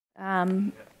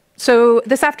So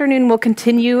this afternoon we'll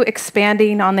continue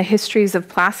expanding on the histories of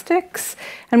plastics,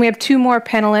 and we have two more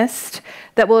panelists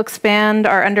that will expand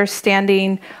our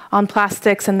understanding on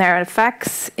plastics and their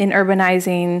effects in the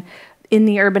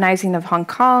urbanizing of Hong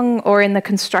Kong, or in the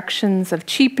constructions of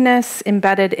cheapness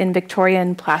embedded in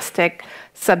Victorian plastic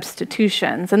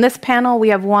substitutions. In this panel, we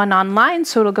have one online,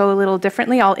 so it'll go a little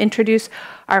differently. I'll introduce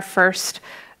our first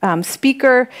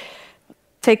speaker.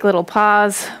 Take a little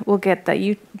pause. We'll get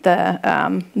the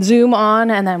Zoom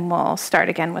on, and then we'll start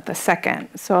again with the second.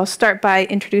 So I'll start by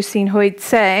introducing Hui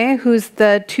Tse, who's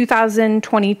the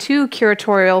 2022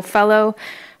 Curatorial Fellow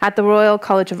at the Royal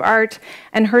College of Art,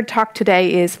 and her talk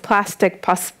today is Plastic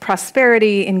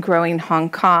Prosperity in Growing Hong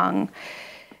Kong.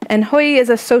 And Hui is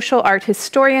a social art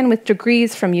historian with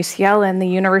degrees from UCL and the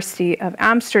University of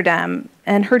Amsterdam.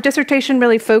 And her dissertation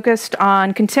really focused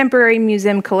on contemporary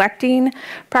museum collecting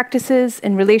practices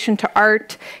in relation to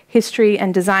art, history,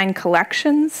 and design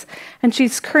collections. And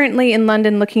she's currently in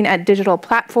London looking at digital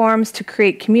platforms to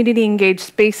create community-engaged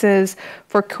spaces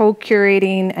for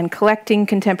co-curating and collecting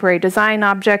contemporary design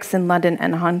objects in London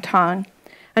and Hong Kong.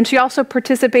 And she also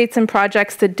participates in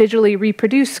projects that digitally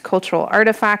reproduce cultural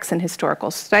artifacts and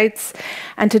historical sites.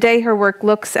 And today her work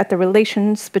looks at the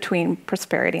relations between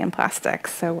prosperity and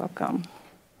plastics. So welcome.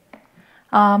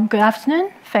 Good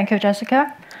afternoon. Thank you,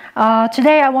 Jessica.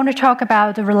 Today I want to talk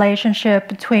about the relationship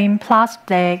between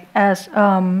plastic as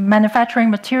manufacturing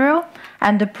material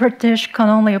and the British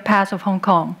colonial past of Hong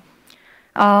Kong.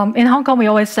 In Hong Kong, we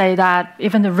always say that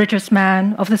even the richest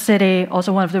man of the city,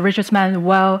 also one of the richest men in the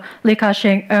world, Li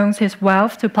Ka-shing, owns his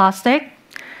wealth to plastic.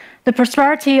 The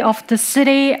prosperity of the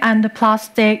city and the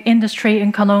plastic industry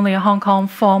in colonial Hong Kong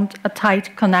formed a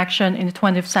tight connection in the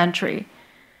 20th century.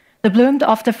 The bloom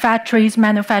of the factories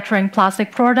manufacturing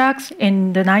plastic products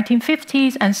in the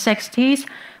 1950s and 60s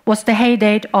was the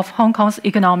heyday of Hong Kong's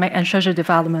economic and social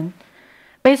development.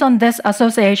 Based on this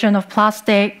association of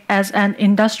plastic as an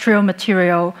industrial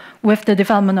material with the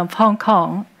development of Hong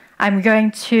Kong, I'm going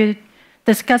to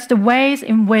discuss the ways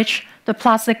in which the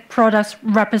plastic products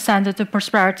represented the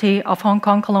prosperity of Hong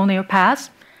Kong colonial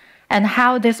past and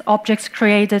how these objects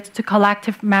created the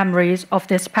collective memories of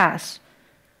this past.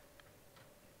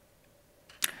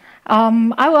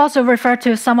 I will also refer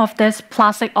to some of these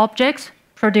plastic objects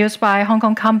produced by Hong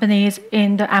Kong companies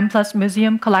in the M+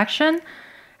 Museum collection,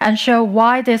 and show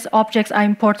why these objects are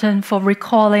important for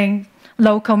recalling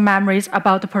local memories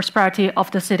about the prosperity of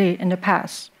the city in the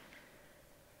past.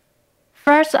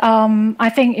 First, I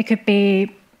think it could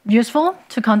be useful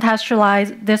to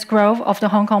contextualize this growth of the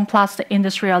Hong Kong plastic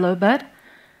industry a little bit.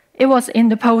 It was in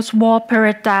the post-war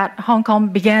period that Hong Kong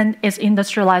began its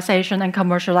industrialization and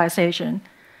commercialization.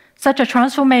 Such a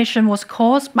transformation was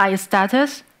caused by its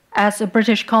status as a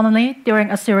British colony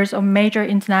during a series of major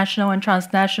international and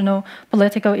transnational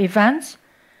political events.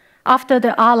 After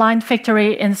the Allied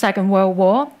victory in the Second World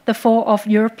War, the fall of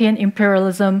European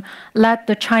imperialism led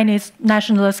the Chinese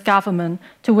nationalist government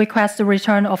to request the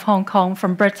return of Hong Kong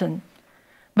from Britain.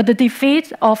 But the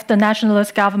defeat of the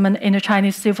nationalist government in the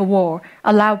Chinese Civil War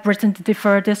allowed Britain to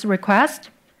defer this request.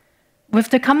 With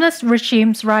the communist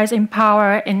regime's rise in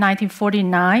power in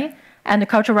 1949 and the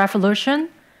Cultural Revolution,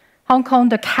 Hong Kong,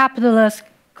 the capitalist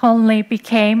colony,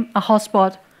 became a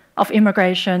hotspot of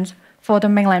immigration for the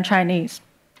mainland Chinese.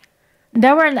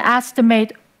 There were an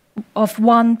estimate of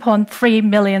 1.3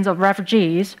 million of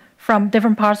refugees from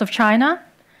different parts of China,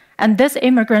 and these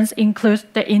immigrants include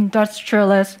the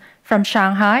industrialists from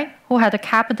Shanghai, who had the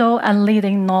capital and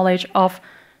leading knowledge of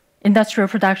industrial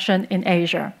production in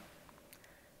Asia.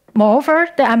 Moreover,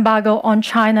 the embargo on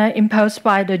China imposed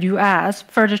by the US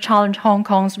further challenged Hong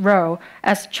Kong's role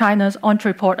as China's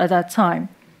entrepôt at that time.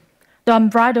 The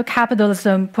unbridled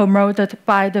capitalism promoted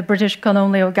by the British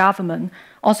colonial government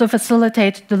also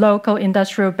facilitated the local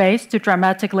industrial base to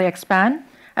dramatically expand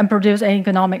and produce an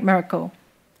economic miracle.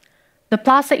 The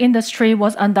plastic industry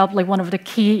was undoubtedly one of the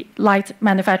key light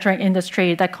manufacturing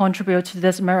industries that contributed to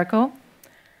this miracle.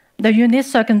 The unique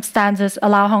circumstances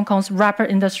allow Hong Kong's rapid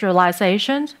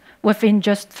industrialization within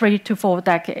just 3 to 4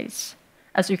 decades.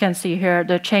 As you can see here,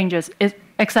 the changes is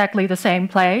exactly the same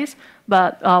place,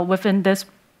 but within this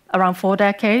around 4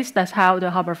 decades, that's how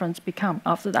the harbourfronts become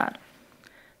after that.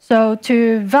 So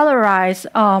to valorize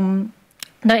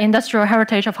the industrial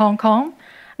heritage of Hong Kong,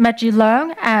 Maggie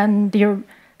Leung and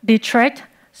Dietrich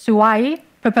Suai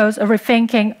proposed a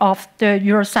rethinking of the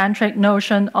Eurocentric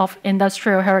notion of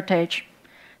industrial heritage.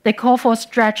 They call for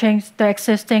stretching the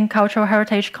existing cultural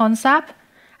heritage concept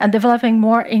and developing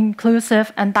more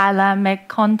inclusive and dynamic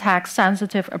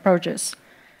context-sensitive approaches.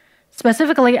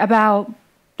 Specifically about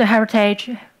the heritage,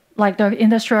 like the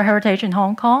industrial heritage in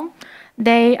Hong Kong,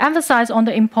 They emphasize on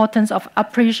the importance of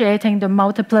appreciating the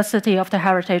multiplicity of the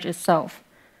heritage itself.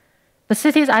 The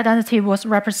city's identity was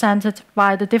represented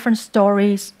by the different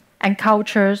stories and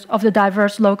cultures of the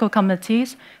diverse local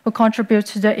communities who contribute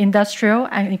to the industrial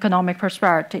and economic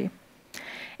prosperity.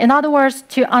 In other words,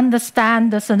 to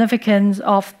understand the significance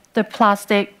of the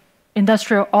plastic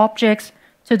industrial objects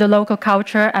to the local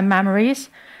culture and memories,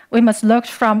 we must look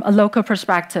from a local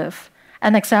perspective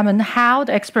and examine how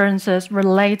the experiences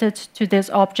related to these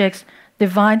objects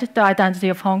defined the identity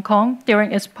of Hong Kong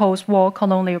during its post-war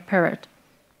colonial period.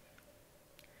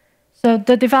 So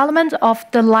the development of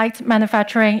the light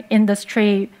manufacturing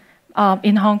industry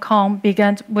in Hong Kong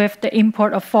began with the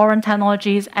import of foreign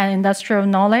technologies and industrial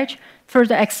knowledge through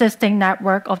the existing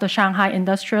network of the Shanghai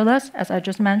industrialists, as I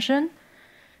just mentioned.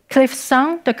 Cliff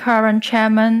Sung, the current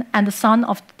chairman and the son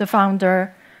of the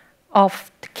founder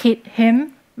of Kit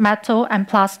Him Metal and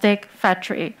Plastic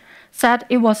Factory, said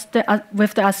it was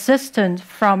with the assistance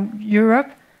from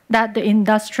Europe that the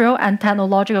industrial and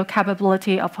technological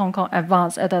capability of Hong Kong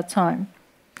advanced at that time.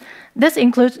 This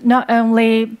includes not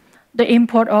only the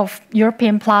import of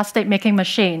European plastic making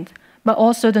machines, but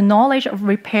also the knowledge of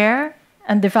repair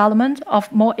and development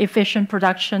of more efficient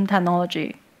production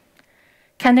technology.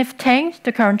 Kenneth Tang,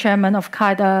 the current chairman of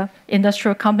Kaida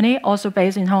Industrial Company, also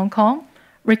based in Hong Kong,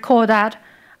 recalled that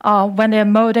when they're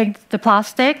molding the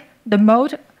plastic, the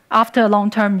mold, after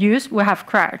long-term use, will have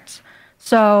cracks.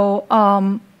 So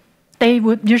they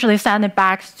would usually send it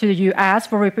back to the US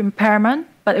for repairment,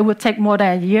 but it would take more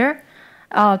than a year.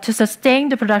 To sustain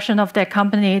the production of their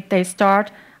company, they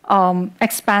start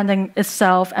expanding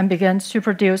itself and begins to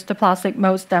produce the plastic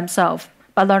molds themselves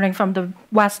by learning from the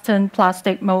Western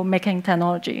plastic mold making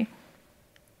technology.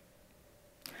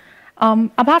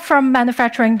 Apart from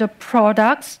manufacturing the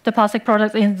products, the plastic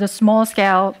products in the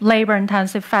small-scale,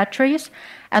 labor-intensive factories,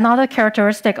 another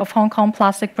characteristic of Hong Kong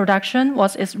plastic production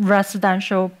was its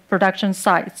residential production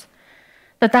sites.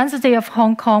 The density of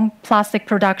Hong Kong plastic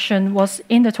production was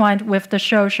intertwined with the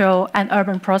social and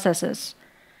urban processes.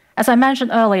 As I mentioned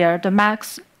earlier, the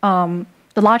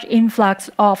large influx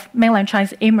of mainland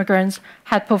Chinese immigrants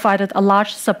had provided a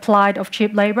large supply of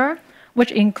cheap labor,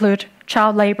 which include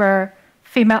child labor,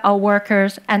 female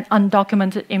outworkers, and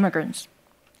undocumented immigrants.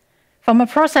 From a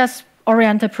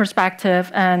process-oriented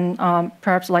perspective and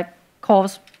perhaps like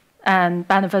cost and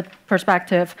benefit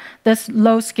perspective, this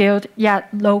low-skilled yet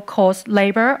low-cost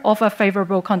labor offer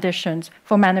favorable conditions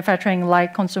for manufacturing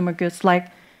light consumer goods like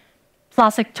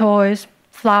plastic toys,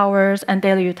 flowers, and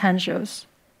daily utensils.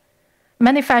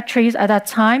 Many factories at that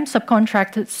time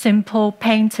subcontracted simple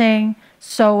painting,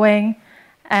 sewing,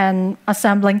 and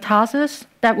assembling tasks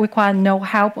that require no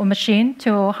help or machine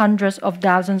to hundreds of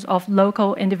thousands of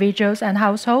local individuals and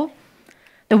households.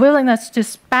 The willingness to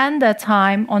spend their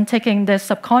time on taking this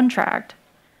subcontract,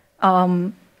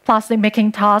 plastic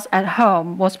making tasks at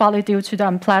home, was partly due to the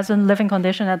unpleasant living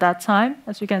condition at that time,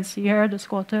 as you can see here, the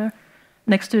squatter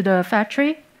next to the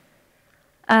factory.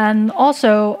 And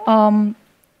also,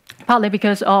 partly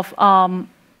because of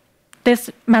this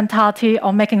mentality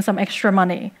of making some extra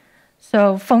money.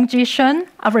 So Feng Jishun,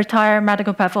 a retired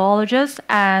medical pathologist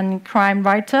and crime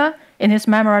writer, in his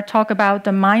memoir talked about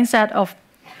the mindset of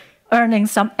earning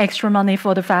some extra money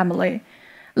for the family.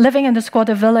 Living in the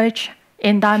squatter village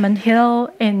in Diamond Hill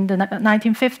in the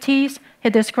 1950s, he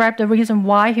described the reason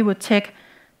why he would take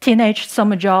teenage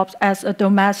summer jobs as a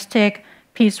domestic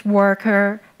piece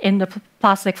worker in the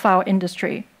plastic flower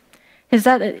industry. He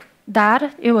said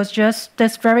that it was just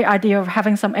this very idea of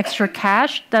having some extra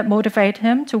cash that motivated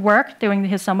him to work during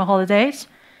his summer holidays.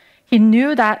 He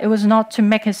knew that it was not to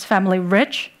make his family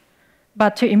rich,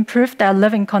 but to improve their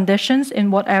living conditions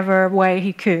in whatever way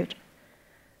he could.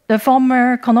 The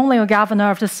former colonial governor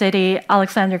of the city,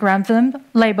 Alexander Grantham,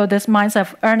 labeled this mindset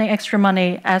of earning extra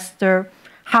money as the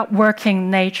hardworking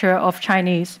nature of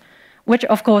Chinese, which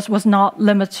of course was not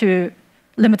limited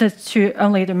to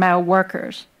only the male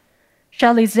workers.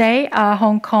 Shelley Zay, a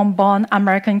Hong Kong-born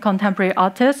American contemporary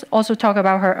artist, also talked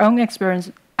about her own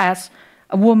experience as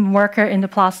a woman worker in the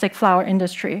plastic flower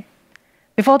industry.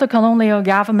 Before the colonial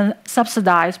government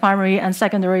subsidized primary and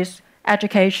secondary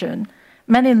education,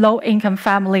 many low-income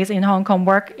families in Hong Kong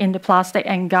worked in the plastic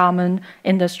and garment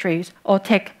industries or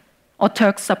took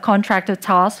subcontracted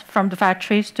tasks from the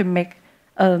factories to make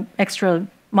extra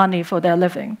money for their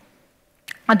living.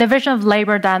 A division of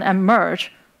labor then emerged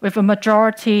with a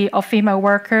majority of female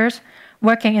workers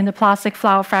working in the plastic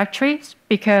flower factories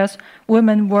because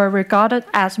women were regarded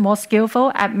as more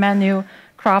skillful at manual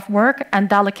craft work and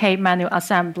delicate manual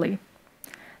assembly.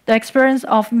 The experience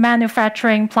of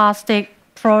manufacturing plastic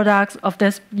products of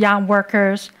these young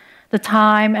workers the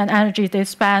time and energy they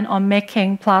spend on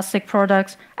making plastic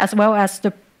products, as well as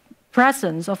the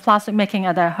presence of plastic making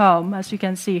at their home, as you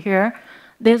can see here.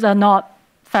 These are not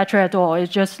factory at all.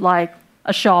 It's just like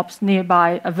a shops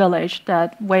nearby a village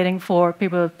that waiting for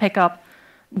people to pick up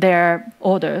their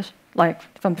orders, like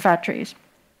from the factories.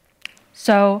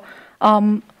 So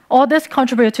all this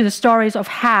contributed to the stories of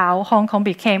how Hong Kong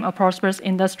became a prosperous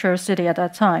industrial city at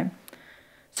that time.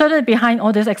 Certainly behind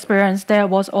all this experience, there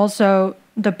was also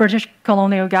the British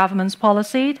colonial government's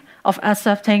policy of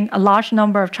accepting a large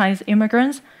number of Chinese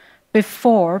immigrants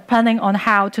before planning on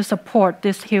how to support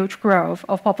this huge growth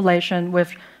of population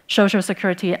with social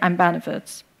security and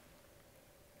benefits.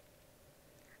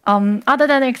 Other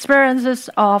than the experiences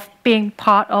of being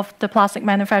part of the plastic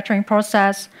manufacturing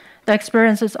process, the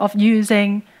experiences of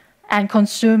using and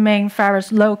consuming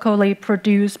various locally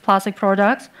produced plastic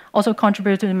products also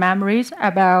contribute to the memories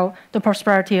about the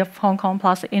prosperity of Hong Kong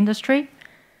plastic industry.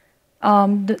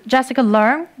 Jessica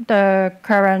Leung, the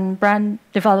current brand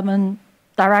development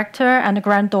director and the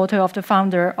granddaughter of the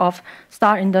founder of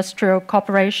Star Industrial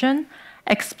Corporation,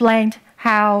 explained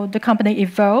how the company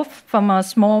evolved from a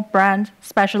small brand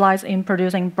specialized in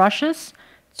producing brushes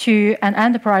to an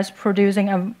enterprise producing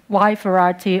a wide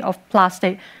variety of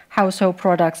plastic household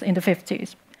products in the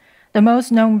 50s. The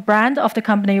most known brand of the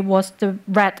company was the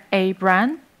Red A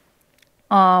brand,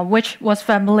 which was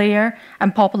familiar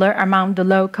and popular among the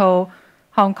local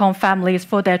Hong Kong families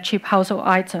for their cheap household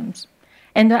items.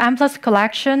 In the M+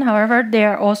 collection, however,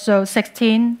 there are also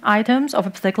 16 items of a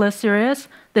particular series.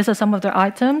 These are some of the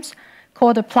items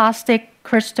called the Plastic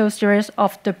Crystal series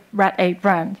of the Red A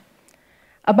brand.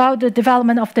 About the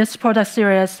development of this product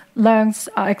series, Leung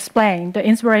explained the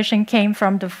inspiration came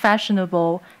from the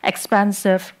fashionable,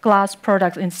 expensive glass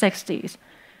products in the 60s.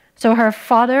 So her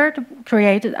father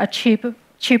created a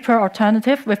cheaper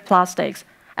alternative with plastics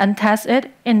and tested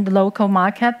it in the local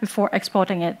market before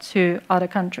exporting it to other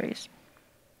countries.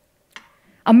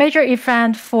 A major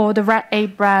event for the Red A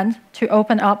brand to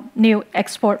open up new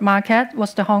export market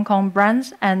was the Hong Kong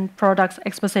Brands and Products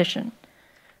Exposition.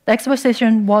 The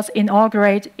exposition was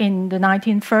inaugurated in the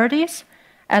 1930s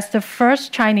as the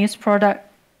first Chinese product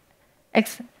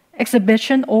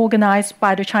exhibition organized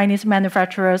by the Chinese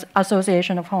Manufacturers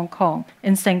Association of Hong Kong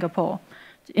in Singapore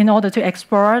in order to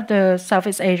explore the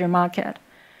Southeast Asian market.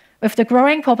 With the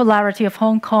growing popularity of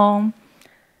Hong Kong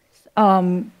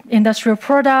industrial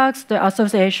products, the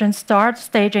association started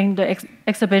staging the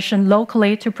exhibition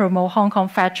locally to promote Hong Kong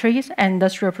factories and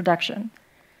industrial production.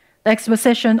 The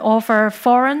exposition offered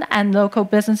foreign and local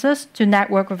businesses to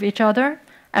network with each other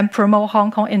and promote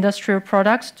Hong Kong industrial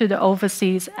products to the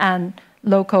overseas and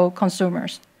local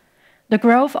consumers. The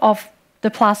growth of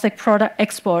the plastic product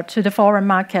export to the foreign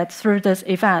market through this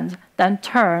event then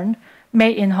turned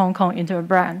Made in Hong Kong into a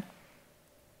brand.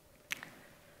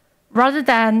 Rather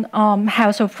than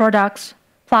household products,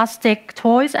 plastic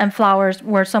toys and flowers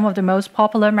were some of the most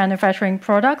popular manufacturing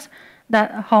products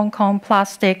that Hong Kong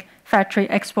plastic factory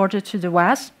exported to the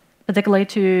West, particularly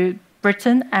to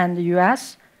Britain and the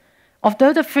US.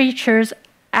 Although the features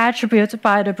attributed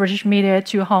by the British media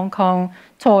to Hong Kong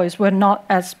toys were not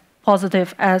as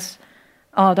positive as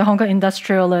the Hong Kong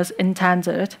industrialists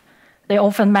intended, they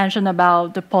often mention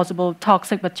about the possible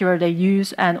toxic material they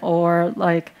use and or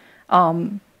like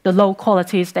the low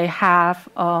qualities they have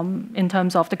in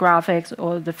terms of the graphics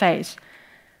or the face.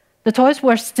 The toys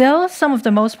were still some of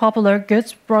the most popular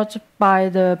goods brought by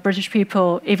the British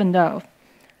people, even though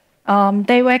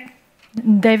David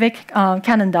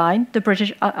Cannondine, the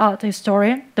British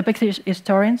historian,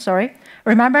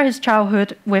 remember his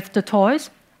childhood with the toys,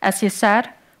 as he said,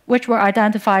 which were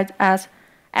identified as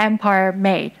empire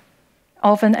made,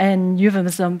 often an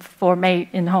euphemism for made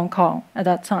in Hong Kong at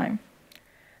that time.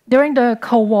 During the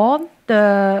Cold War,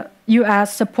 the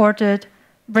US supported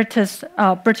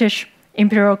British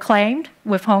imperial claim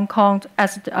with Hong Kong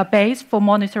as a base for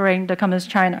monitoring the Communist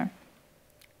China.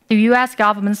 The US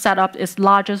government set up its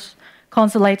largest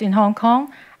consulate in Hong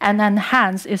Kong and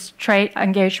enhanced its trade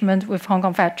engagement with Hong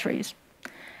Kong factories.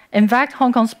 In fact,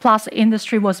 Hong Kong's plastic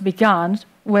industry was begun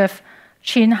with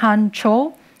Chin Han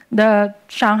Cho, the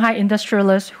Shanghai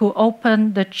industrialist who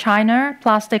opened the China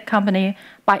Plastic Company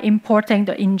by importing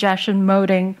the injection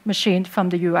molding machine from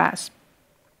the US.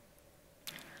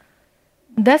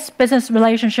 This business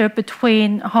relationship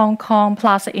between Hong Kong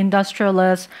plastic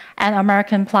industrialists and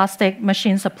American plastic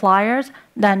machine suppliers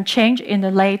then changed in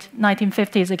the late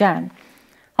 1950s again.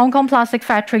 Hong Kong plastic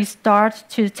factories started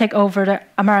to take over the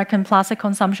American plastic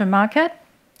consumption market.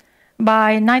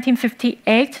 By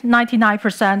 1958,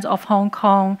 99% of Hong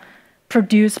Kong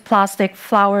produced plastic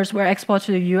flowers were exported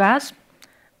to the US.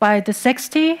 By the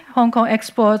 60s, Hong Kong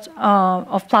exports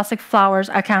of plastic flowers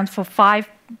account for $5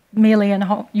 million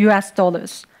US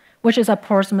dollars, which is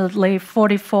approximately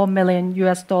 $44 million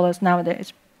US dollars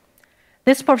nowadays.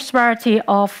 This prosperity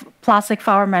of plastic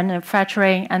flower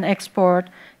manufacturing and export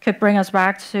could bring us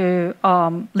back to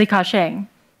Li Ka-shing,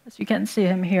 as you can see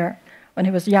him here, when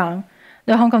he was young,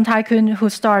 the Hong Kong tycoon who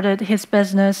started his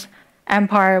business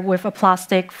empire with a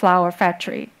plastic flower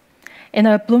factory. In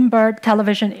a Bloomberg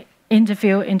television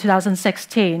interview in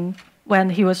 2016, when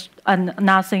he was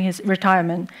announcing his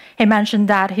retirement, he mentioned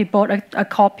that he bought a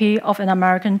copy of an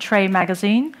American trade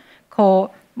magazine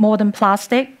called Modern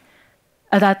Plastic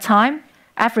at that time,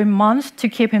 every month to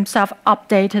keep himself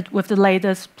updated with the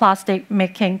latest plastic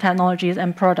making technologies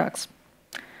and products.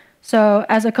 So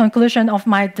as a conclusion of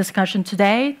my discussion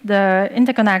today, the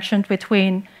interconnection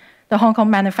between the Hong Kong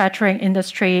manufacturing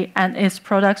industry and its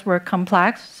products were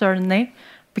complex, certainly,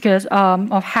 because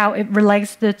of how it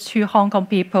relates to Hong Kong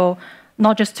people,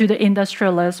 not just to the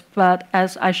industrialists, but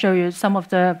as I show you, some of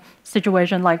the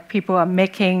situations like people are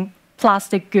making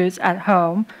plastic goods at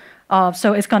home.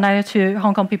 So it's connected to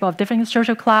Hong Kong people of different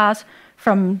social class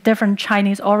from different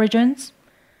Chinese origins.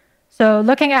 So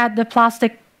looking at the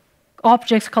plastic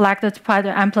objects collected by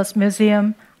the M+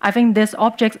 Museum, I think this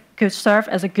object could serve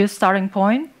as a good starting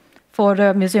point for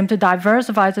the museum to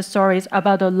diversify the stories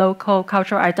about the local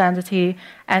cultural identity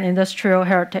and industrial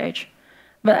heritage.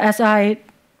 But as I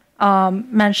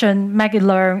mentioned, Maggie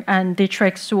Leung and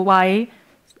Dietrich Suwai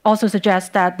also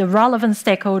suggest that the relevant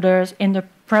stakeholders in the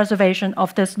preservation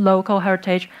of this local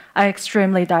heritage are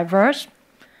extremely diverse.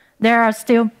 There are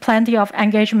still plenty of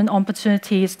engagement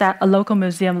opportunities that a local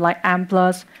museum like M+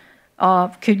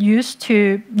 could use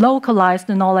to localize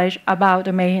the knowledge about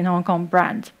the Made in Hong Kong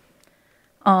brand.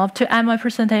 To end my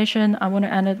presentation, I want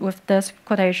to end it with this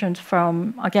quotation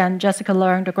from, again, Jessica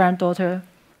Leung, the granddaughter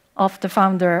of the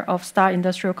founder of Star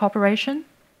Industrial Corporation,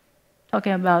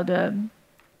 talking about the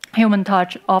human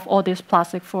touch of all these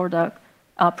plastic products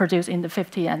produced in the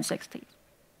 50s and 60s.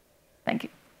 Thank you.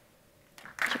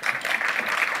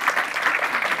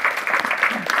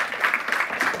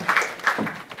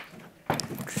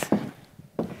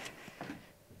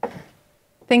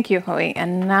 Thank you, Hui.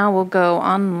 And now we'll go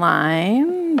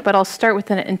online, but I'll start with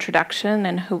an introduction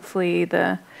and hopefully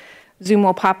the Zoom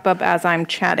will pop up as I'm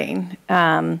chatting.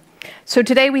 So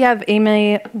today we have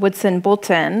Amy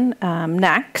Woodson-Bolton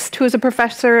next, who is a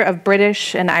professor of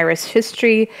British and Irish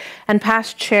history and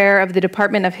past chair of the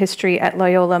Department of History at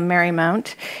Loyola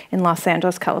Marymount in Los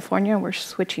Angeles, California. We're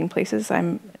switching places.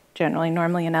 I'm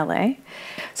normally in LA.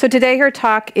 So today her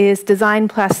talk is Design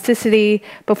Plasticity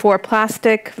Before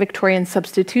Plastic, Victorian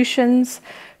Substitutions,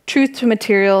 Truth to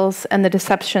Materials, and the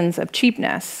Deceptions of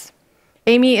Cheapness.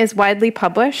 Amy is widely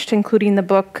published, including the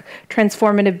book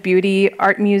Transformative Beauty,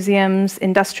 Art Museums,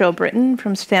 Industrial Britain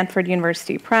from Stanford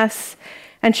University Press,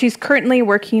 and she's currently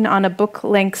working on a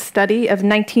book-length study of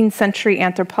 19th century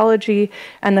anthropology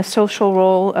and the social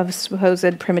role of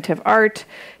supposed primitive art,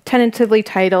 tentatively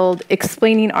titled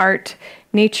Explaining Art,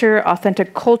 Nature,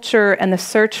 Authentic Culture, and the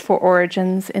Search for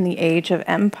Origins in the Age of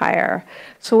Empire.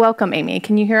 So welcome, Amy.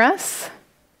 Can you hear us?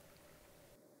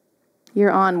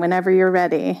 You're on whenever you're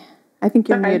ready. I think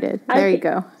you're muted. There you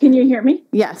go. Can you hear me?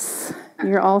 Yes,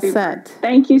 you're all set.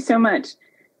 Thank you so much.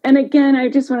 And again, I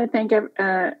just want to thank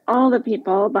all the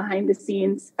people behind the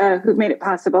scenes who've made it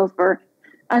possible for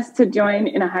us to join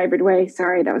in a hybrid way.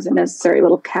 Sorry, that was a necessary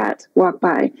little cat walk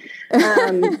by.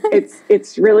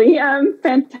 It's really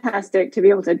fantastic to be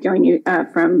able to join you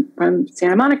from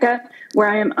Santa Monica, where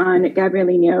I am on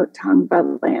Gabrielino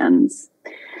Tongva lands.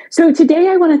 So today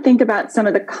I want to think about some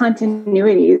of the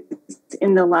continuities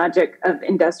in the logic of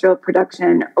industrial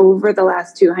production over the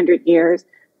last 200 years,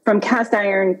 from cast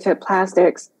iron to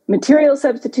plastics, material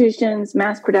substitutions,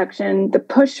 mass production, the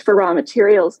push for raw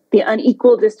materials, the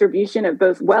unequal distribution of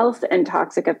both wealth and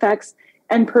toxic effects,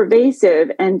 and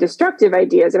pervasive and destructive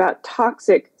ideas about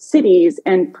toxic cities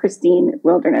and pristine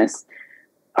wilderness.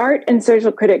 Art and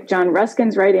social critic John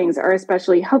Ruskin's writings are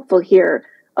especially helpful here,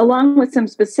 along with some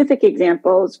specific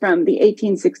examples from the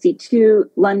 1862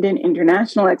 London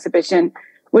International Exhibition,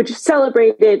 which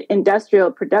celebrated industrial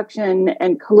production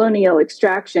and colonial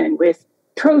extraction with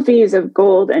trophies of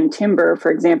gold and timber,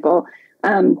 for example,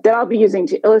 that I'll be using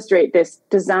to illustrate this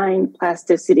design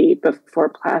plasticity before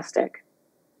plastic.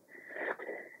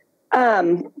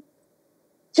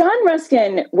 John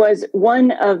Ruskin was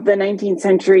one of the 19th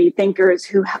century thinkers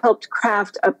who helped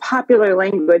craft a popular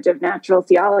language of natural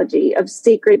theology, of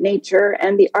sacred nature,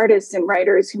 and the artists and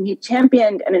writers whom he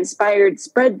championed and inspired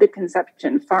spread the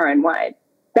conception far and wide.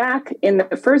 Back in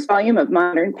the first volume of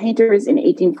Modern Painters in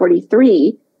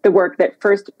 1843, the work that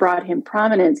first brought him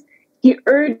prominence, he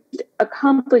urged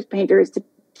accomplished painters to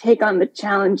take on the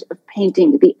challenge of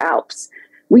painting the Alps.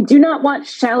 We do not want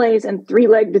chalets and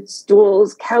three-legged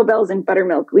stools, cowbells and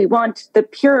buttermilk. We want the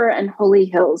pure and holy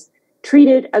hills,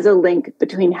 treated as a link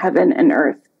between heaven and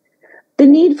earth. The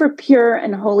need for pure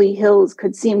and holy hills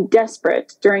could seem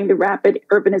desperate during the rapid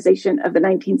urbanization of the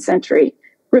 19th century.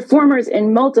 Reformers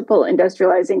in multiple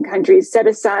industrializing countries set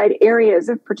aside areas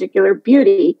of particular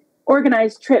beauty,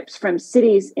 organized trips from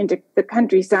cities into the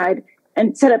countryside,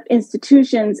 and set up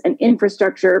institutions and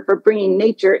infrastructure for bringing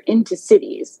nature into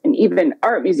cities. And even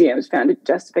art museums found a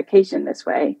justification this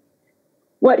way.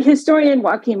 What historian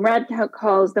Joachim Radkau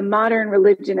calls the modern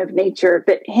religion of nature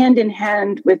fit hand in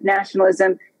hand with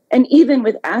nationalism and even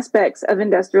with aspects of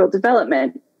industrial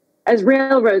development, as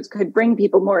railroads could bring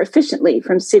people more efficiently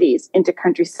from cities into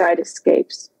countryside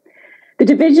escapes. The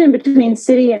division between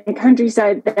city and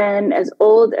countryside, then as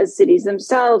old as cities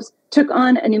themselves, took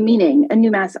on a new meaning, a new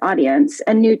mass audience,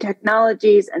 and new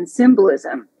technologies and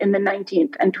symbolism in the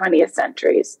 19th and 20th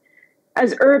centuries.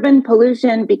 As urban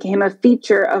pollution became a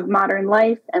feature of modern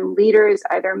life and leaders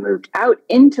either moved out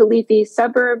into leafy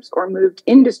suburbs or moved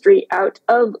industry out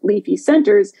of leafy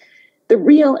centers, the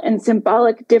real and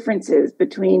symbolic differences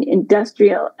between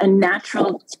industrial and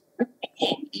natural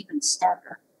became even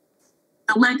starker.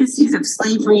 The legacies of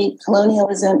slavery,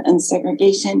 colonialism, and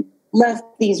segregation left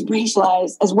these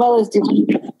racialized as well as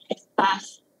divided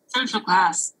class, social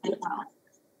class, and wealth.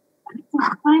 At the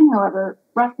same time, however,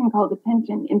 Ruskin called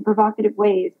attention in provocative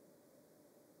ways.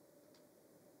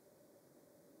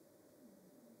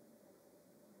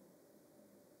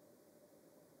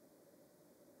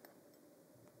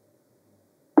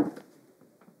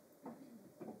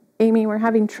 Amy, we're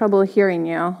having trouble hearing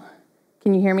you.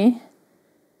 Can you hear me?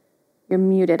 You're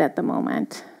muted at the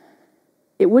moment.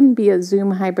 It wouldn't be a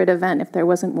Zoom hybrid event if there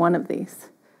wasn't one of these.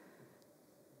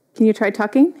 Can you try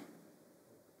talking?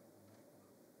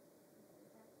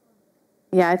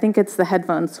 Yeah, I think it's the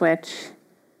headphone switch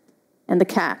and the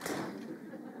cat.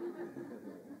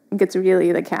 I think it's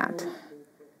really the cat.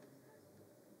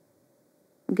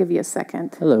 I'll give you a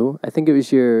second. Hello, I think it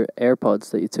was your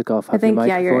AirPods that you took off. Have your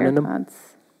microphone in them? Yeah, your AirPods.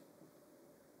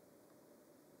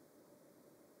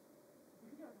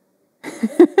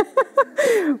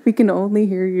 We can only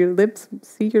hear your lips,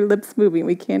 see your lips moving.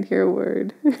 We can't hear a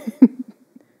word.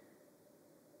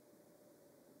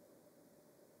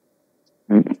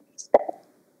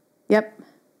 Yep.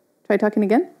 Try talking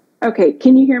again. Okay,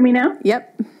 can you hear me now?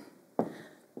 Yep.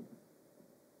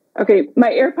 Okay, my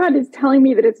AirPod is telling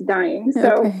me that it's dying.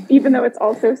 So even though it's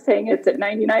also saying it's at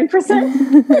 99%,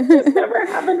 it's never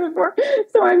happened before.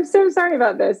 So I'm so sorry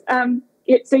about this.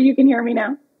 So you can hear me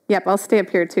now? Yep, I'll stay up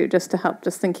here too, just to help,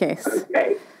 just in case.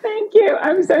 Okay, thank you.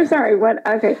 I'm so sorry.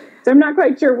 Okay, so I'm not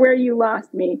quite sure where you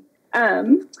lost me.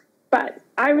 But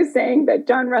I was saying that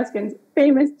John Ruskin's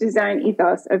famous design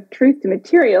ethos of truth to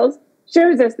materials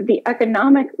shows us that the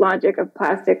economic logic of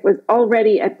plastic was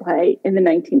already at play in the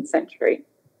 19th century.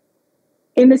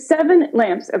 In the Seven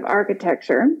Lamps of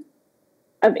Architecture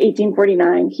of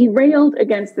 1849, he railed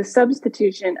against the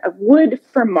substitution of wood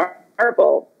for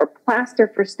marble or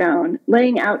plaster for stone,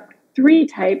 laying out three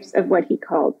types of what he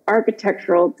called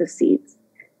architectural deceits.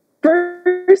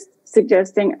 First,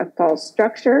 suggesting a false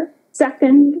structure.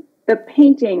 Second, the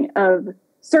painting of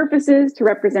surfaces to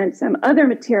represent some other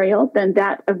material than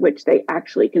that of which they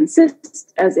actually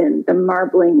consist, as in the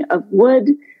marbling of wood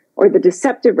or the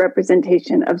deceptive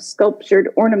representation of sculptured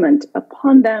ornament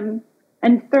upon them.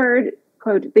 And third,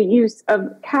 quote, the use of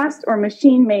cast or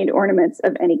machine-made ornaments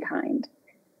of any kind.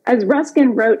 As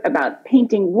Ruskin wrote about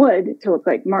painting wood to look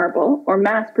like marble or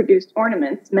mass-produced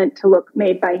ornaments meant to look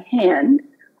made by hand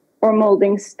or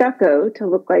molding stucco to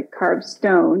look like carved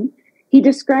stone, he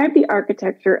described the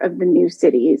architecture of the new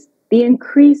cities, the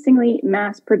increasingly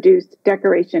mass-produced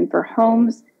decoration for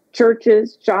homes,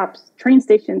 churches, shops, train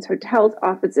stations, hotels,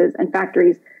 offices, and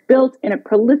factories built in a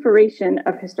proliferation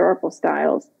of historical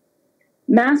styles.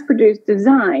 Mass-produced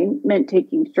design meant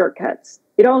taking shortcuts.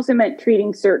 It also meant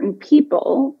treating certain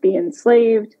people, the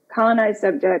enslaved, colonized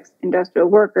subjects, industrial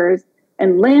workers,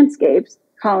 and landscapes,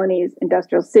 colonies,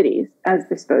 industrial cities, as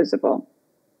disposable.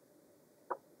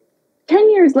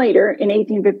 10 years later, in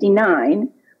 1859,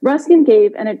 Ruskin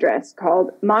gave an address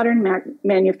called Modern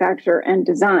Manufacture and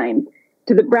Design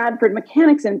to the Bradford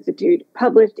Mechanics Institute,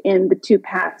 published in The Two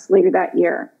Paths later that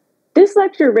year. This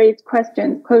lecture raised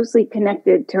questions closely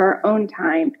connected to our own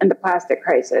time and the plastic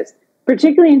crisis,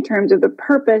 particularly in terms of the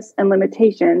purpose and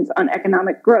limitations on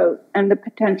economic growth and the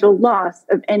potential loss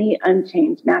of any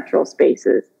unchanged natural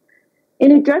spaces.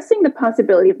 In addressing the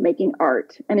possibility of making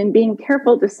art, and in being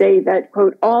careful to say that,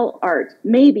 quote, all art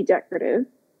may be decorative,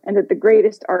 and that the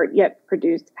greatest art yet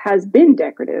produced has been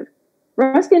decorative,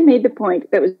 Ruskin made the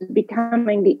point that was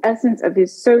becoming the essence of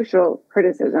his social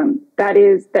criticism, that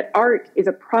is, that art is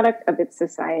a product of its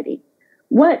society.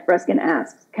 What, Ruskin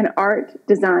asks, can art,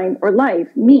 design, or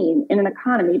life mean in an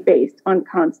economy based on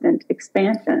constant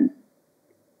expansion?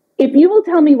 If you will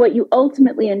tell me what you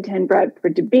ultimately intend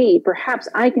Bradford to be, perhaps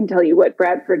I can tell you what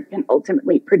Bradford can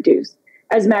ultimately produce.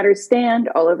 As matters stand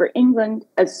all over England,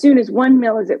 as soon as one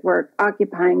mill is at work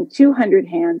occupying 200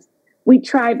 hands, we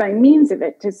try by means of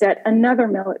it to set another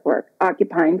mill at work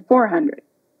occupying 400.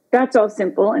 That's all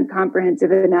simple and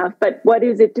comprehensive enough, but what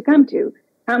is it to come to?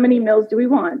 How many mills do we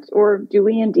want? Or do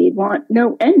we indeed want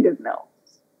no end of mills?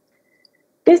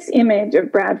 This image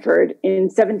of Bradford in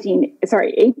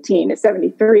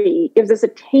 1873 gives us a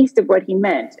taste of what he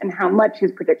meant and how much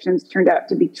his predictions turned out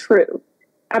to be true.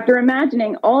 After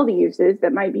imagining all the uses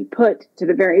that might be put to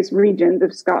the various regions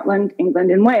of Scotland,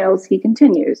 England, and Wales, he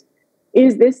continues,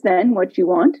 "Is this then what you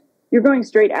want? You're going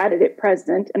straight at it at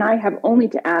present, and I have only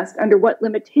to ask under what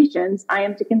limitations I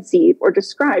am to conceive or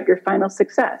describe your final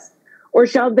success. Or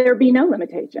shall there be no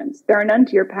limitations? There are none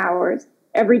to your powers.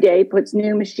 Every day puts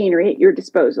new machinery at your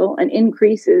disposal and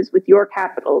increases with your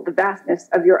capital the vastness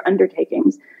of your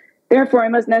undertakings. Therefore, I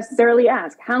must necessarily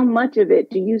ask, how much of it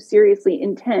do you seriously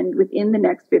intend within the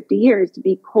next 50 years to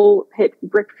be coal pit,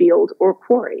 brickfield, or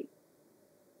quarry?"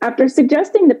 After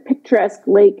suggesting the picturesque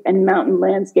lake and mountain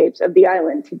landscapes of the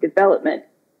island to development,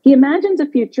 he imagines a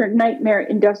future nightmare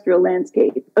industrial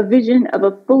landscape, a vision of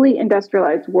a fully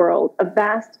industrialized world, a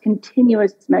vast,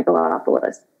 continuous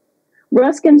megalopolis.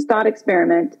 Ruskin's thought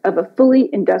experiment of a fully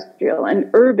industrial and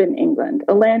urban England,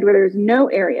 a land where there is no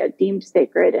area deemed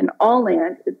sacred and all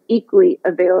land is equally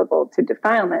available to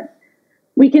defilement.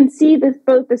 We can see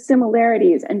both the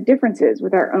similarities and differences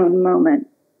with our own moment.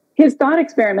 His thought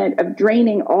experiment of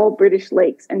draining all British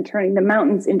lakes and turning the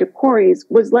mountains into quarries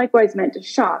was likewise meant to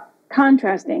shock,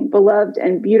 contrasting beloved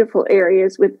and beautiful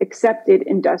areas with accepted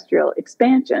industrial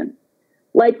expansion.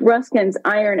 Like Ruskin's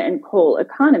iron and coal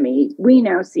economy, we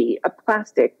now see a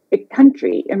plastic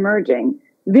country emerging,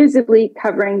 visibly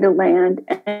covering the land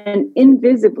and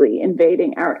invisibly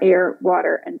invading our air,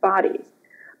 water, and bodies.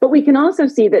 But we can also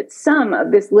see that some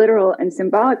of this literal and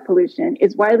symbolic pollution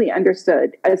is widely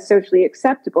understood as socially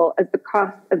acceptable as the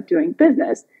cost of doing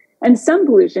business, and some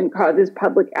pollution causes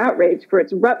public outrage for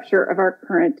its rupture of our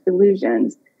current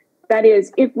illusions. That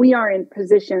is, if we are in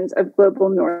positions of global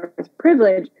North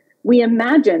privilege, we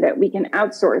imagine that we can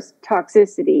outsource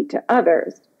toxicity to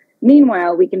others.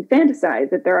 Meanwhile, we can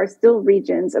fantasize that there are still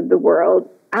regions of the world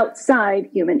outside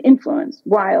human influence,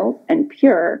 wild and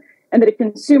pure, and that a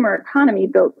consumer economy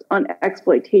built on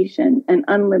exploitation and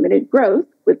unlimited growth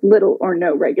with little or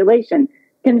no regulation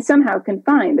can somehow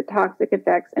confine the toxic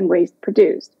effects and waste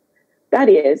produced. That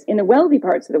is, in the wealthy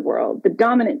parts of the world, the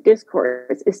dominant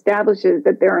discourse establishes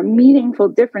that there are meaningful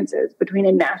differences between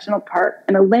a national park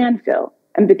and a landfill,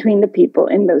 and between the people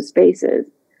in those spaces.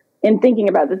 In thinking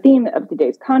about the theme of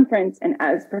today's conference, and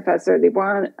as Professor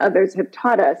Lebrun and others have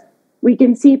taught us, we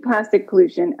can see plastic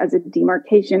pollution as a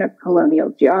demarcation of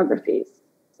colonial geographies.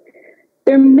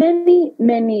 There are many,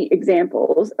 many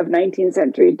examples of 19th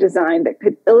century design that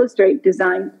could illustrate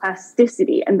design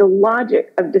plasticity and the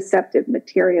logic of deceptive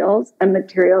materials and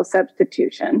material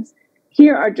substitutions.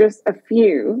 Here are just a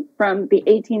few from the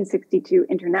 1862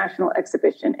 International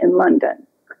Exhibition in London.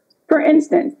 For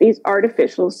instance, these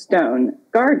artificial stone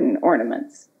garden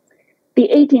ornaments. The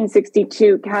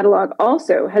 1862 catalog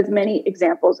also has many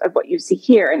examples of what you see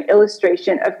here, an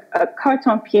illustration of a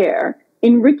carton-pierre,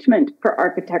 enrichment for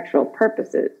architectural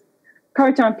purposes.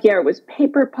 Carton-pierre was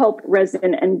paper, pulp,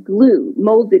 resin, and glue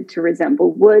molded to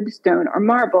resemble wood, stone, or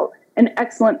marble, an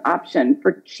excellent option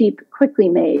for cheap, quickly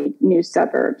made new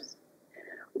suburbs.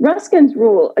 Ruskin's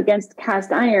rule against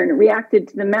cast iron reacted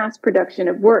to the mass production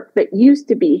of work that used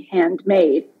to be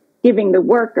handmade, giving the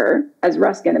worker, as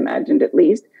Ruskin imagined at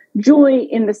least, joy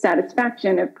in the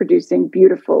satisfaction of producing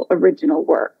beautiful original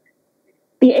work.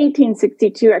 The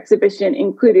 1862 exhibition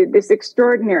included this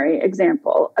extraordinary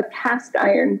example, a cast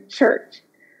iron church.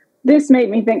 This made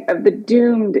me think of the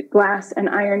doomed glass and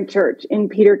iron church in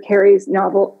Peter Carey's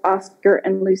novel Oscar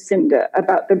and Lucinda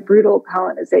about the brutal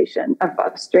colonization of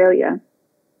Australia.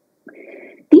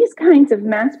 These kinds of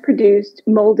mass-produced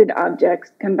molded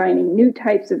objects combining new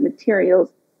types of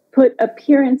materials put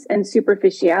appearance and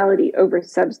superficiality over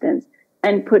substance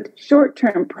and put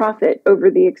short-term profit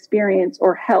over the experience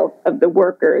or health of the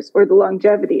workers or the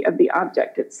longevity of the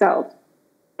object itself.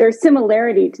 Their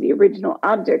similarity to the original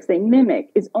objects they mimic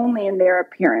is only in their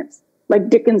appearance. like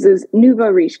Dickens's nouveau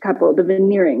riche couple, the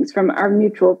Veneerings from Our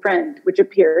Mutual Friend, which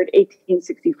appeared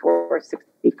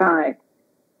 1864-65.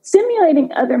 Simulating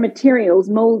other materials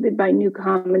molded by new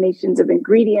combinations of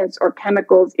ingredients or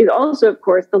chemicals is also, of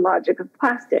course, the logic of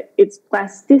plastic. Its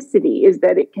plasticity is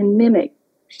that it can mimic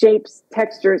shapes,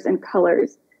 textures, and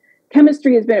colors.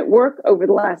 Chemistry has been at work over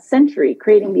the last century,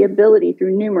 creating the ability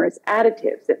through numerous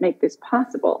additives that make this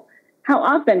possible. How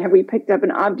often have we picked up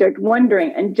an object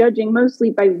wondering and judging mostly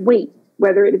by weight,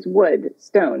 whether it is wood,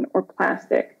 stone, or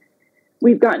plastic?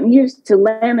 We've gotten used to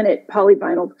laminate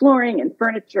polyvinyl flooring and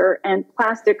furniture and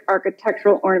plastic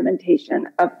architectural ornamentation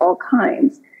of all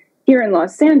kinds. Here in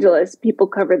Los Angeles, people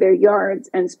cover their yards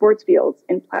and sports fields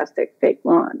in plastic fake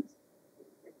lawns.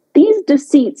 These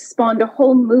deceits spawned a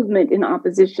whole movement in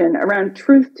opposition around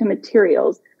truth to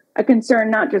materials, a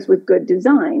concern not just with good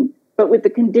design, but with the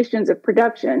conditions of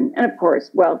production and, of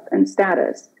course, wealth and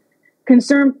status.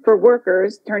 Concern for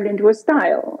workers turned into a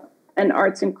style, and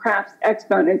arts and crafts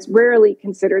exponents rarely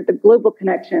considered the global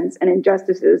connections and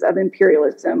injustices of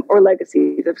imperialism or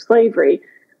legacies of slavery,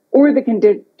 or the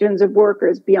conditions of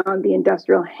workers beyond the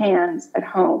industrial hands at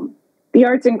home. The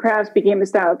arts and crafts became a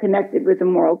style connected with a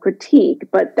moral critique,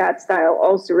 but that style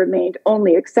also remained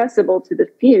only accessible to the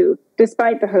few,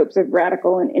 despite the hopes of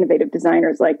radical and innovative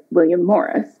designers like William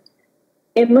Morris.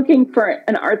 In looking for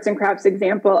an arts and crafts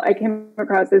example, I came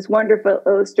across this wonderful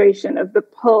illustration of the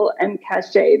pull and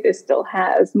cachet this still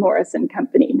has, Morris and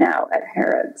Company now at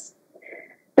Harrods.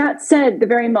 That said, the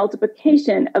very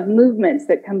multiplication of movements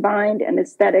that combined an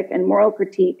aesthetic and moral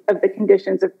critique of the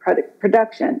conditions of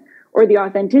production or the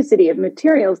authenticity of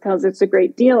materials tells us a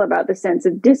great deal about the sense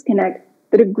of disconnect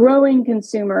that a growing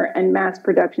consumer and mass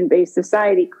production-based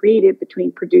society created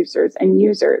between producers and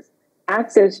users.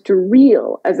 Access to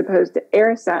real, as opposed to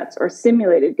ersatz or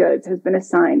simulated goods, has been a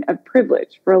sign of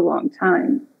privilege for a long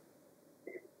time.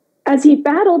 As he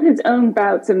battled his own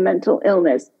bouts of mental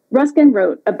illness, Ruskin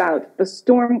wrote about the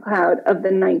storm cloud of the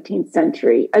 19th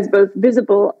century as both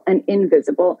visible and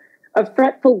invisible, a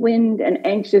fretful wind and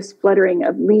anxious fluttering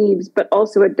of leaves, but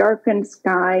also a darkened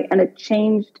sky and a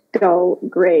changed, dull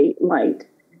gray light.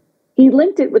 He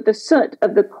linked it with the soot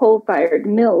of the coal-fired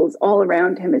mills all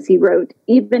around him as he wrote,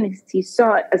 even as he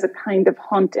saw it as a kind of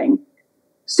haunting.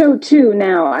 So too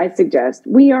now, I suggest,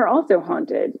 we are also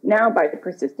haunted, now by the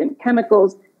persistent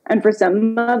chemicals, and for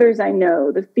some mothers I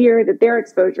know, the fear that their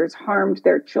exposures harmed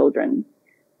their children.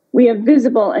 We have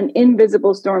visible and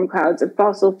invisible storm clouds of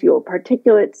fossil fuel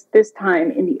particulates, this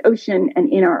time in the ocean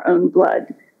and in our own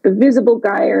blood. The visible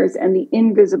gyres and the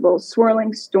invisible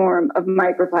swirling storm of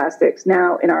microplastics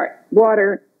now in our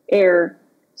water, air,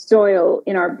 soil,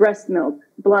 in our breast milk,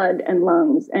 blood and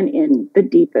lungs, and in the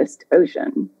deepest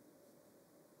ocean.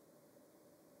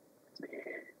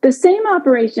 The same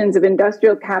operations of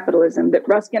industrial capitalism that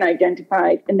Ruskin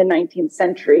identified in the 19th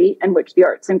century and which the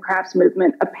arts and crafts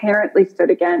movement apparently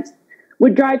stood against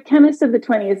would drive chemists of the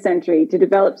 20th century to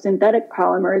develop synthetic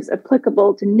polymers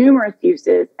applicable to numerous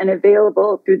uses and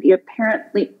available through the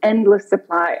apparently endless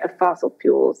supply of fossil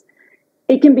fuels.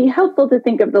 It can be helpful to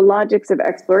think of the logics of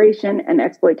exploration and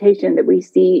exploitation that we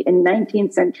see in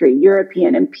 19th century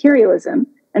European imperialism,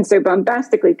 and so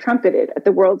bombastically trumpeted at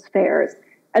the world's fairs,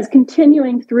 as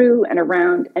continuing through and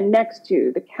around and next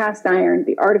to the cast iron,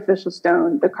 the artificial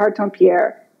stone, the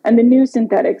carton-pierre, and the new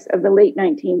synthetics of the late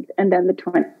 19th and then the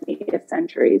 20th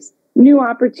centuries. New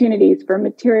opportunities for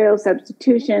material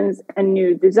substitutions and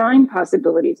new design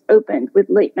possibilities opened with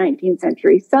late 19th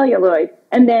century celluloid,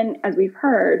 and then, as we've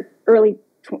heard, early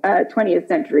 20th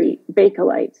century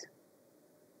Bakelite.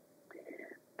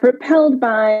 Propelled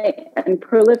by and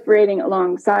proliferating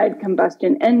alongside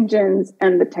combustion engines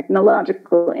and the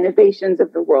technological innovations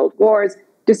of the world wars,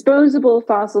 disposable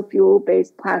fossil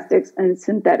fuel-based plastics and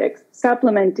synthetics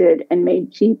supplemented and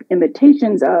made cheap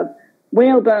imitations of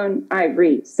whalebone,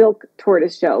 ivory, silk,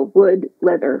 tortoiseshell, wood,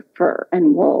 leather, fur,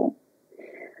 and wool.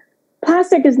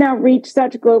 Plastic has now reached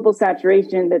such global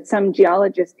saturation that some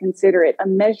geologists consider it a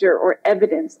measure or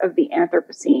evidence of the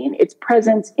Anthropocene, its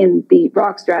presence in the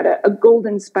rock strata, a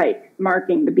golden spike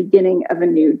marking the beginning of a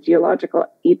new geological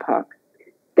epoch.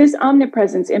 This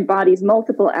omnipresence embodies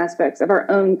multiple aspects of our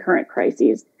own current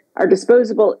crises: our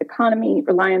disposable economy,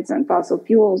 reliance on fossil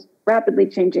fuels, rapidly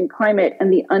changing climate,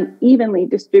 and the unevenly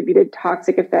distributed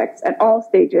toxic effects at all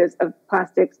stages of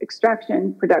plastics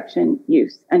extraction, production,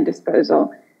 use, and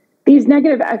disposal. These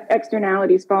negative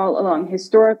externalities fall along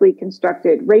historically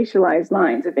constructed, racialized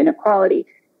lines of inequality,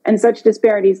 and such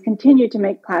disparities continue to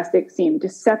make plastic seem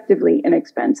deceptively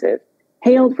inexpensive.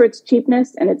 Hailed for its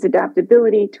cheapness and its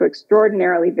adaptability to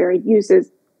extraordinarily varied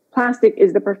uses, plastic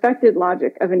is the perfected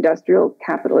logic of industrial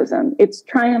capitalism, its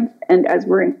triumph, and as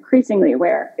we're increasingly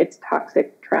aware, its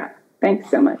toxic trap. Thanks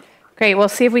so much. Great. We'll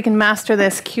see if we can master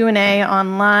this Q&A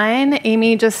online.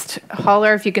 Amy, just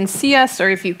holler if you can see us or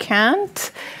if you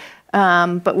can't,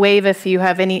 but wave if you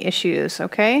have any issues,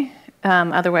 okay?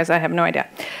 Otherwise, I have no idea.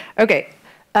 Okay.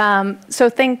 So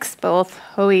thanks both,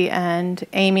 Hoey and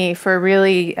Amy, for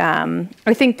really,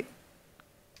 I think,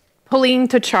 pulling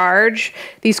to charge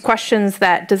these questions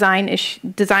that design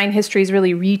histories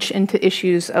really reach into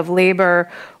issues of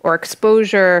labor or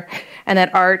exposure, and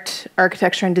that art,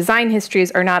 architecture, and design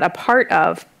histories are not a part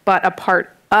of, but a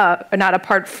part not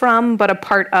apart from, but a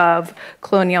part of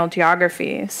colonial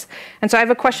geographies. And so I have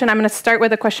a question. I'm going to start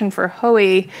with a question for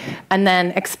Hoey and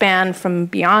then expand from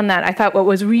beyond that. I thought what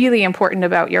was really important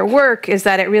about your work is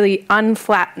that it really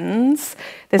unflattens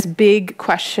this big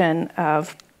question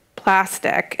of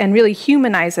plastic and really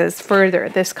humanizes further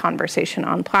this conversation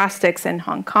on plastics in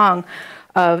Hong Kong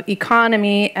of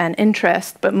economy and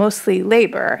interest, but mostly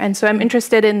labor. And so I'm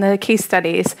interested in the case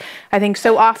studies. I think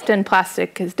so often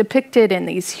plastic is depicted in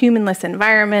these humanless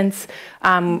environments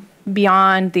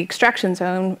beyond the extraction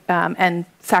zone and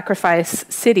sacrifice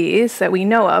cities that we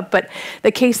know of. But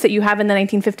the case that you have in the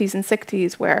 1950s and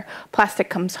 60s where plastic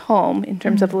comes home in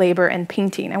terms of labor and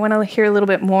painting, I want to hear a little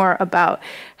bit more about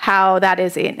how that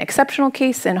is an exceptional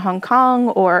case in Hong Kong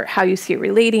or how you see it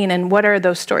relating and what are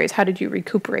those stories? How did you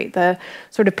recuperate the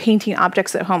sort of painting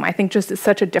objects at home? I think just it's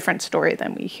such a different story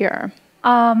than we hear.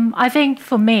 I think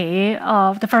for me,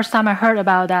 the first time I heard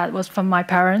about that was from my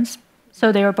parents.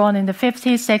 So they were born in the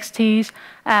 50s, 60s,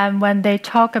 and when they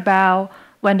talk about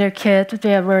when they're kids,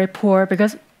 they are very poor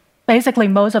because basically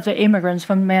most of the immigrants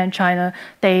from mainland China,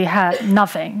 they had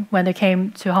nothing when they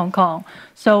came to Hong Kong.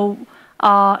 So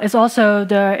it's also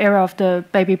the era of the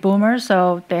baby boomers,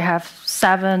 so they have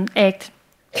 7, 8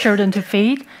 children to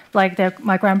feed, like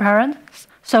my grandparents.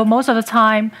 So most of the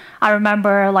time, I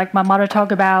remember like my mother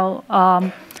talk about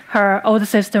her older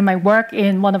sister might work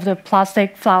in one of the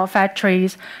plastic flower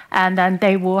factories, and then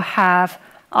they will have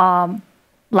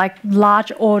like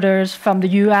large orders from the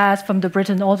US, from the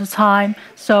Britain all the time.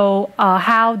 So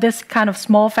how this kind of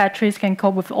small factories can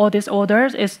cope with all these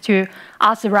orders is to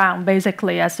ask around,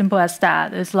 basically, as simple as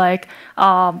that. It's like,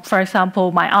 for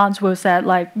example, my aunts will say,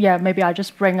 like, yeah, maybe I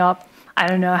just bring up, I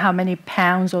don't know how many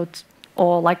pounds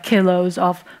or like kilos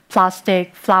of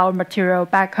plastic flower material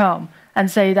back home. And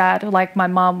say that, like, my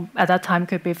mom at that time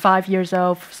could be 5 years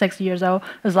old, 6 years old.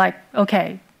 It was like,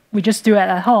 okay, we just do it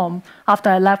at home. After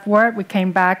I left work, we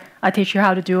came back, I teach you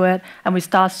how to do it, and we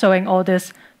start sewing all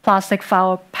these plastic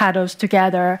flower petals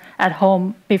together at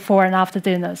home before and after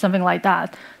dinner, something like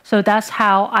that. So that's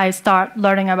how I start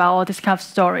learning about all these kind of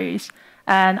stories.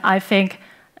 And I think,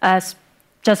 as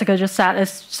Jessica just said,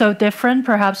 it's so different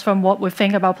perhaps from what we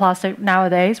think about plastic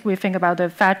nowadays. We think about the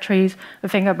factories, we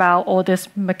think about all these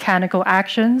mechanical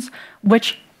actions,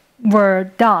 which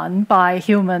were done by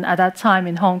human at that time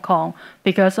in Hong Kong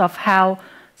because of how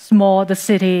small the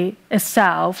city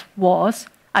itself was.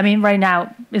 I mean, right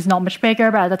now it's not much bigger,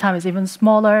 but at the time it's even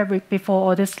smaller before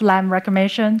all this land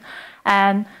reclamation.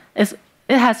 And it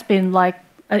has been like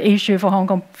an issue for Hong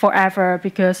Kong forever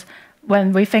because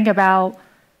when we think about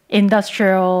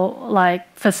industrial like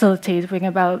facilities, thinking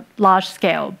about large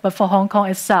scale, but for Hong Kong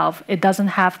itself, it doesn't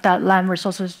have that land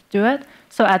resources to do it.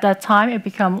 So at that time, it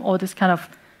became all this kind of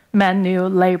manual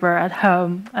labor at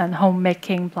home and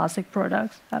homemaking plastic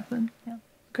products happen. Yeah.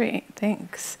 Great,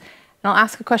 thanks. And I'll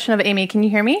ask a question of Amy. Can you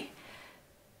hear me?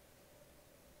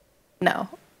 No.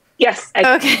 Yes.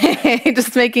 Okay,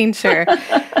 just making sure.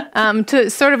 To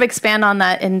sort of expand on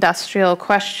that industrial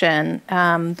question,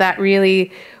 that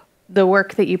really the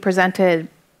work that you presented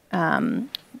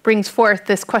brings forth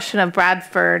this question of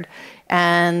Bradford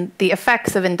and the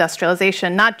effects of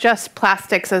industrialization, not just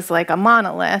plastics as like a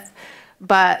monolith,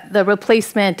 but the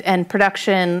replacement and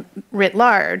production writ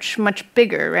large, much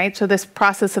bigger, right? So this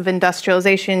process of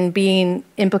industrialization being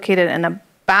implicated in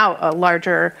about a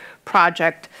larger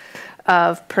project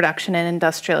of production and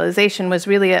industrialization was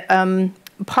really a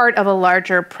part of a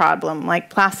larger problem. Like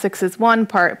plastics is one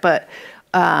part, but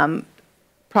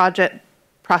project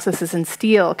processes in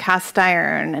steel, cast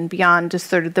iron, and beyond, just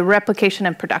sort of the replication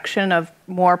and production of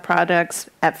more products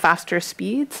at faster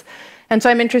speeds. And so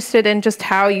I'm interested in just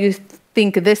how you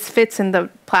think this fits in the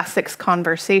plastics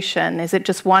conversation. Is it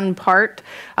just one part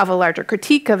of a larger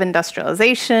critique of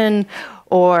industrialization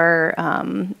or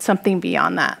something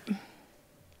beyond that?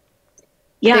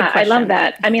 Yeah, I love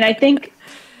that. I mean, I think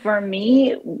for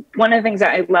me, one of the things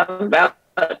that I love about,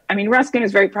 I mean, Ruskin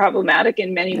is very problematic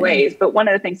in many ways, but one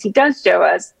of the things he does show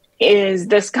us is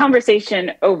this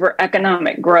conversation over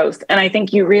economic growth. And I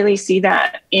think you really see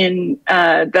that in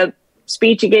the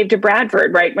speech he gave to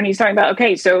Bradford, right? When he's talking about,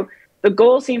 okay, so the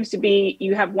goal seems to be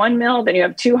you have 1 mill, then you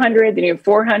have 200, then you have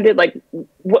 400. Like,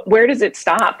 where does it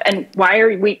stop? And why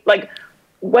are we, like,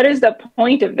 what is the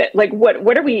point of it? Like,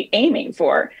 what are we aiming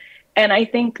for? And I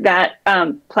think that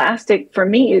plastic, for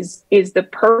me, is the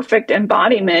perfect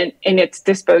embodiment in its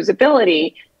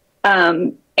disposability.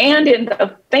 And in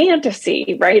the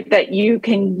fantasy, right, that you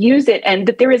can use it and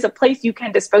that there is a place you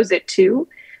can dispose it to,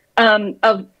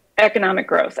 of economic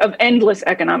growth, of endless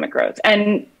economic growth.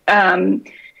 And,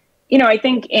 you know, I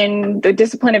think in the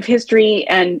discipline of history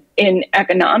and in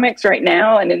economics right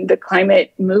now and in the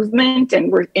climate movement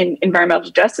and we're in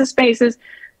environmental justice spaces,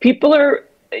 people are,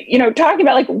 you know, talking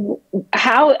about like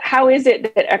how is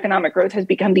it that economic growth has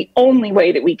become the only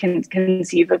way that we can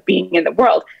conceive of being in the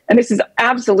world? And this is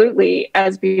absolutely,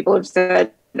 as people have said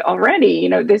already, you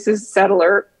know, this is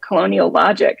settler colonial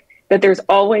logic, that there's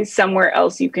always somewhere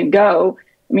else you can go.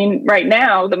 I mean, right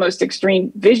now, the most extreme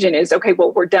vision is, okay,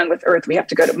 well, we're done with Earth. We have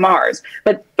to go to Mars.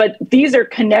 But these are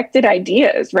connected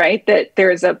ideas, right? That there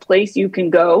is a place you can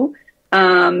go.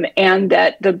 And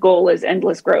that the goal is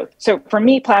endless growth. So for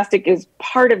me, plastic is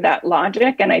part of that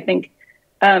logic. And I think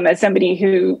as somebody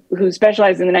who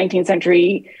specialized in the 19th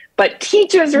century, but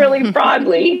teaches really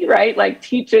broadly, right? Like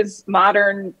teaches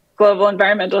modern global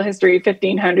environmental history,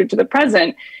 1500 to the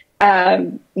present,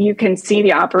 you can see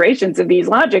the operations of these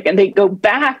logic. And they go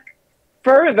back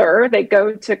further. They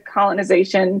go to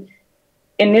colonization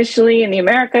initially in the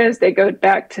Americas. They go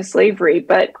back to slavery.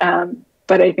 But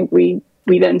I think we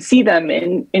then see them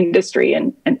in industry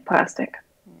and plastic.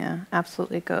 Yeah,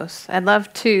 absolutely, Ghost. I'd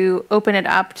love to open it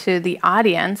up to the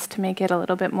audience to make it a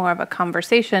little bit more of a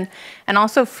conversation. And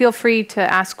also feel free to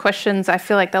ask questions. I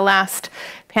feel like the last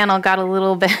panel got a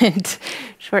little bit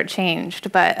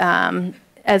shortchanged, but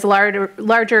as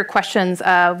larger questions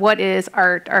of what is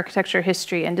art, architecture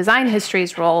history, and design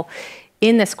history's role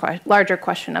in this larger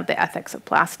question of the ethics of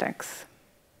plastics.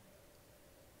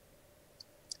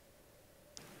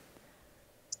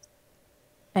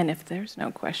 And if there's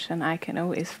no question, I can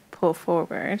always pull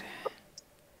forward.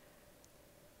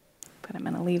 But I'm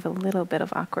going to leave a little bit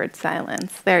of awkward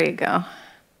silence. There you go.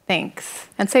 Thanks.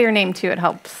 And say your name, too. It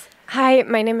helps. Hi,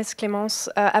 my name is Clémence.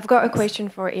 I've got a question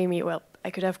for Amy. Well, I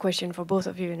could have a question for both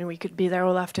of you, and we could be there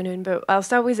all afternoon, but I'll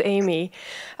start with Amy.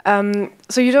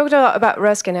 So you talked a lot about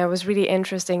Ruskin, and it was really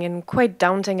interesting and quite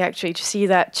daunting, actually, to see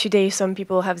that today some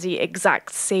people have the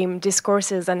exact same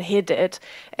discourses and hid it,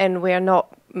 and we are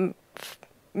not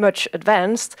much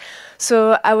advanced.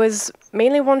 So I was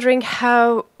mainly wondering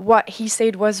how what he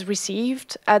said was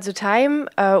received at the time,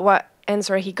 what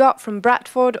answer he got from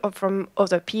Bradford or from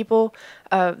other people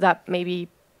that maybe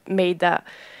made that,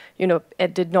 you know,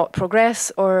 it did not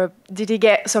progress, or did he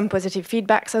get some positive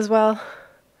feedbacks as well?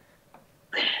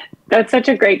 That's such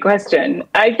a great question.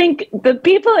 I think the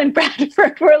people in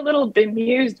Bradford were a little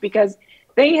bemused because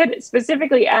they had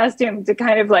specifically asked him to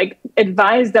kind of like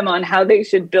advise them on how they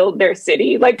should build their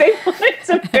city. Like they wanted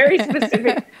some very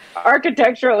specific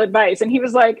architectural advice. And he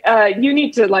was like, you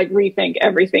need to like rethink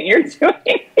everything you're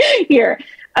doing here.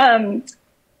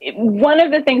 One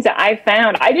of the things that I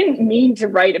found, I didn't mean to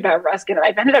write about Ruskin.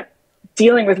 I've ended up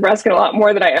dealing with Ruskin a lot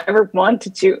more than I ever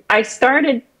wanted to. I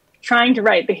started trying to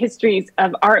write the histories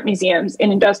of art museums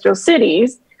in industrial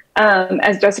cities.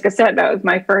 As Jessica said, that was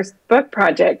my first book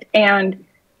project. And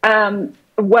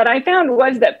what I found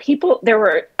was that there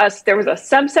was a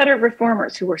subset of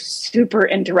reformers who were super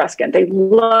into Ruskin. They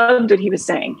loved what he was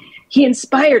saying. He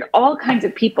inspired all kinds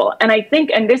of people. And I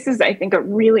think, and this is, I think, a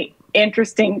really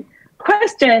interesting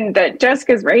question that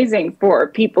Jessica's raising for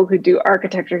people who do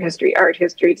architecture history, art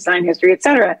history, design history,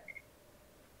 etc.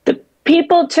 The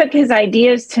people took his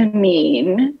ideas to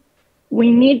mean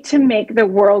we need to make the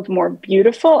world more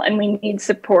beautiful and we need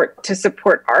support to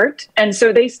support art. And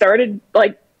so they started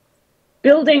like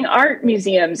building art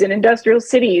museums in industrial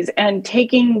cities and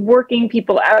taking working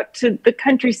people out to the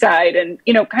countryside and,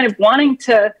 you know, kind of wanting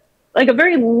to, like, a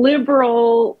very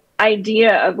liberal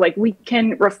idea of like, we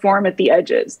can reform at the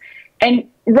edges. And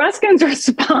Ruskin's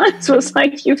response was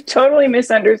like, you've totally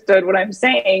misunderstood what I'm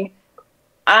saying.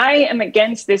 I am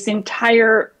against this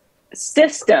entire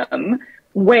system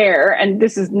where, and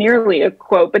this is nearly a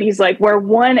quote, but he's like, where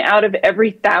 1 out of every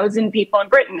 1,000 people in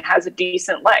Britain has a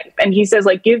decent life. And he says,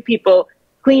 like, give people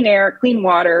clean air, clean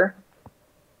water,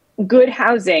 good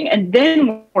housing, and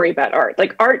then worry about art.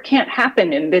 Like, art can't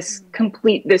happen in this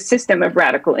system of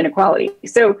radical inequality.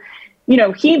 So, you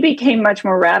know, he became much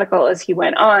more radical as he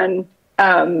went on,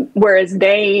 whereas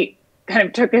they kind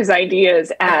of took his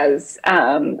ideas as,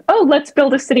 oh, let's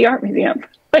build a city art museum.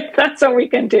 Like, that's what we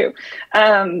can do.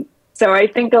 So I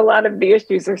think a lot of the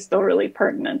issues are still really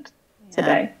pertinent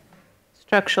today.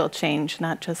 Structural change,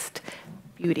 not just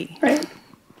beauty. Right.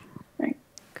 Right.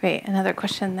 Great. Another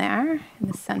question there in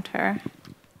the center.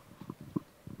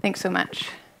 Thanks so much.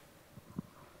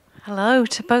 Hello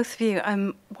to both of you.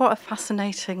 What a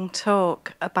fascinating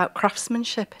talk about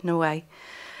craftsmanship in a way,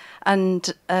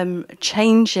 and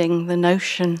changing the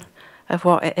notion of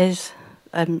what it is,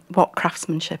 what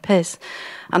craftsmanship is.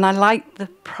 And I like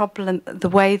the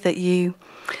way that you,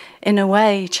 in a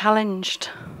way, challenged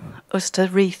us to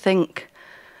rethink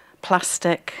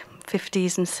plastic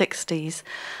 50s and 60s.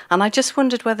 And I just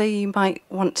wondered whether you might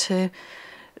want to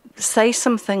say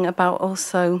something about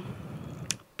also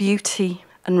beauty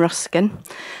and Ruskin,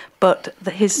 but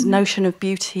his notion of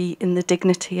beauty in the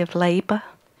dignity of labour.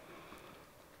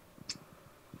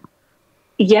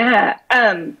 Yeah.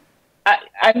 I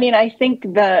mean, I think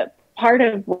the part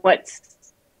of what's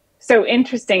so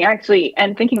interesting, actually,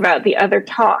 and thinking about the other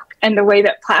talk and the way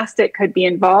that plastic could be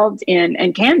involved in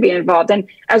and can be involved. And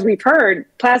as we've heard,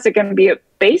 plastic can be a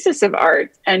basis of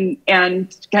art, and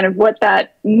kind of what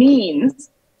that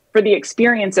means for the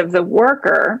experience of the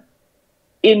worker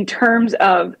in terms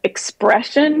of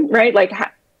expression, right? Like,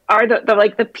 are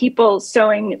the people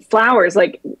sewing flowers,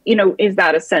 like, you know, is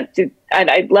that a sense?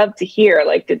 I'd love to hear,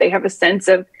 like, did they have a sense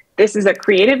of this is a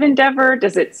creative endeavor?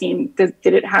 Did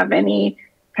it have any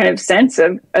kind of sense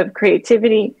of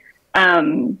creativity?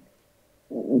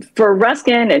 For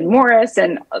Ruskin and Morris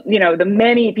and, you know, the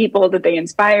many people that they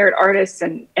inspired, artists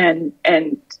and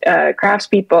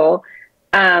craftspeople,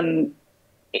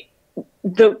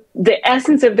 the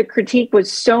essence of the critique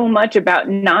was so much about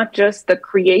not just the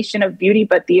creation of beauty,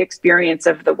 but the experience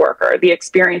of the worker, the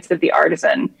experience of the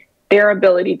artisan, their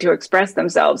ability to express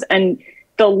themselves. And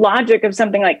the logic of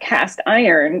something like cast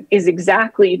iron is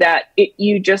exactly that.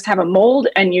 You just have a mold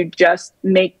and you just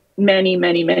make many,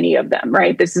 many, many of them,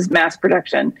 right? This is mass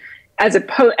production, as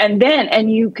opposed,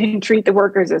 and you can treat the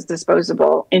workers as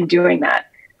disposable in doing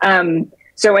that.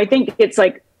 So I think it's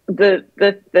like the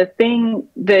thing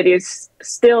that is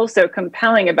still so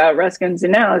compelling about Ruskin's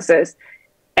analysis,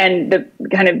 and the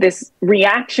kind of this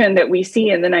reaction that we see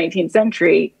in the 19th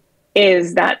century,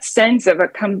 is that sense of a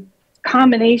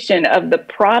combination of the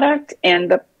product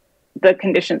and the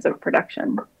conditions of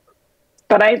production.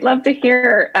 But I'd love to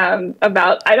hear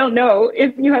about, I don't know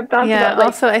if you have thoughts about, like,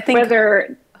 also, I think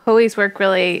whether Hoey's work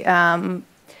really talks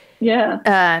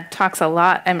a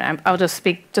lot, and I'll just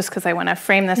speak just because I want to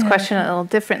frame this question a little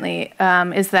differently,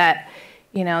 is that,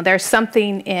 you know, there's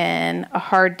something in a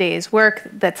hard day's work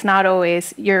that's not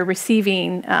always, you're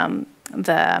receiving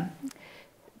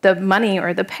the money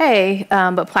or the pay,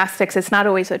 but plastics, it's not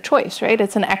always a choice, right?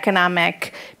 It's an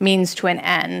economic means to an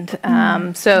end.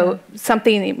 So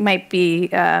something might be,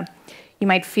 you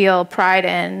might feel pride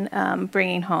in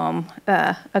bringing home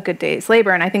a good day's labor.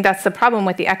 And I think that's the problem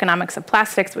with the economics of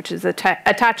plastics, which is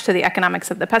attached to the economics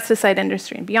of the pesticide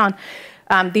industry and beyond.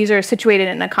 These are situated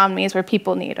in economies where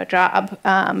people need a job.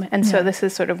 And so this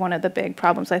is sort of one of the big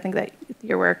problems I think that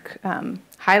your work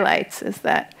highlights, is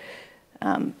that,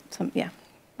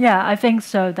 Yeah, I think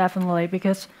so, definitely,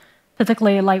 because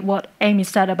particularly like what Amy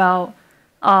said about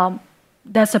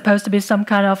there's supposed to be some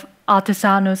kind of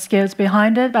artisanal skills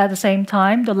behind it, but at the same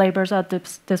time, the labors are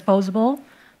disposable,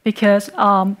 because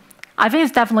I think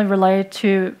it's definitely related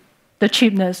to the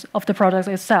cheapness of the product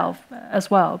itself as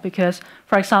well, because,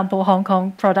 for example, Hong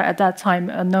Kong product at that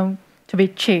time are known to be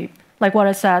cheap. Like what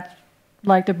I said,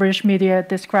 like the British media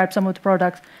describe some of the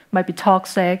products might be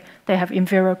toxic, they have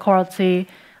inferior quality,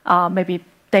 maybe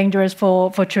dangerous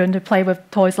for children to play with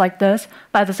toys like this,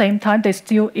 but at the same time, they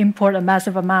still import a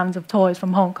massive amount of toys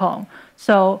from Hong Kong.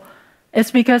 So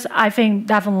it's because I think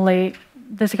definitely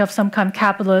there's like some kind of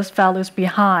capitalist values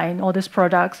behind all these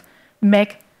products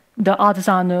make the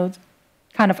artisanal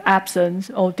kind of absence,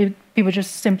 or people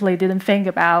just simply didn't think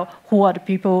about who are the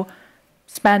people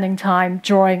spending time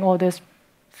drawing all these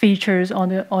features on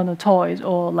the toys,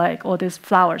 or like all these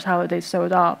flowers, how are they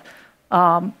sewed up.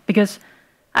 Because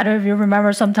I don't know if you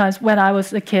remember, sometimes when I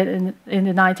was a kid in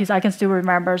the 90s, I can still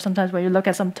remember sometimes when you look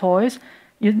at some toys,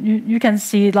 you can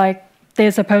see like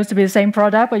they're supposed to be the same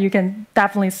product, but you can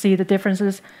definitely see the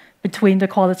differences between the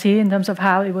quality in terms of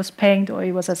how it was painted or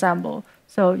it was assembled.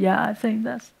 So yeah, I think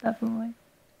that's definitely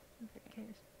the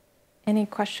case. Any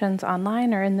questions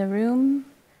online or in the room?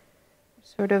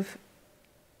 Sort of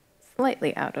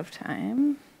slightly out of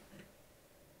time.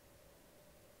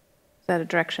 Is that a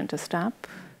direction to stop?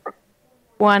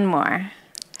 One more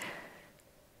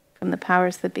from the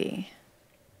powers that be.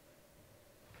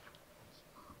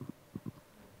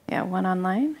 Yeah, one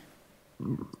online.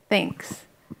 Thanks.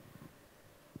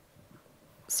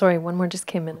 Sorry, one more just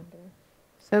came in.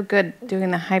 So good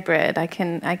doing the hybrid. I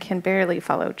can barely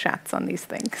follow chats on these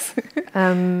things.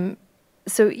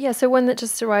 So one that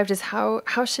just arrived is how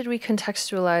should we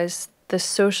contextualize the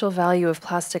social value of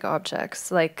plastic objects,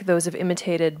 like those of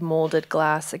imitated molded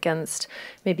glass, against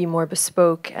maybe more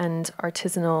bespoke and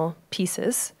artisanal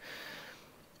pieces,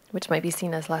 which might be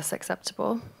seen as less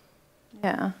acceptable?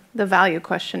 Yeah, the value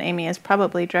question, Amy, is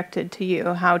probably directed to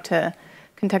you, how to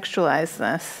contextualize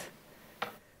this.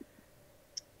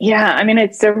 Yeah, I mean,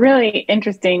 it's a really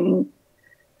interesting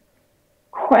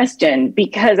question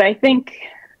because I think,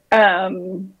 I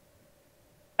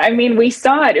mean, we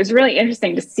saw it. It was really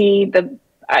interesting to see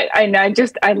I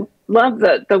love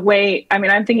the way, I mean,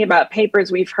 I'm thinking about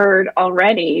papers we've heard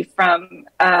already from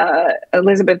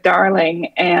Elizabeth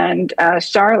Darling and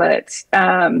Charlotte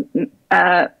Matter,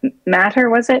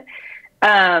 was it?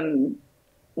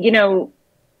 You know,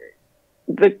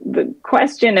 the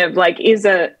question of like,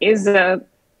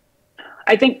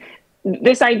 I think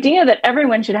this idea that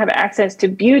everyone should have access to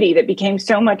beauty that became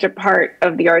so much a part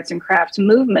of the arts and crafts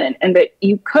movement, and that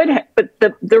you could but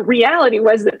the reality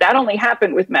was that only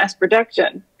happened with mass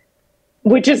production,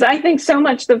 which is, I think, so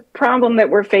much the problem that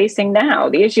we're facing now.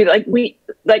 The issue,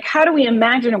 how do we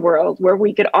imagine a world where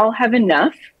we could all have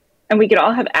enough and we could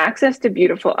all have access to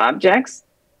beautiful objects,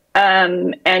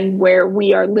 and where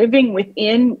we are living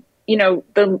within, you know,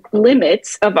 the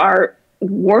limits of our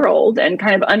world and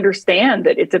kind of understand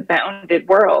that it's a bounded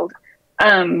world.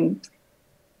 But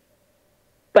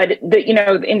you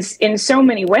know, in so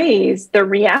many ways, the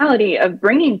reality of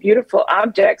bringing beautiful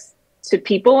objects to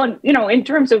people, and you know, in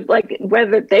terms of like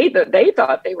whether they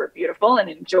thought they were beautiful and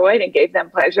enjoyed and gave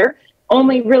them pleasure,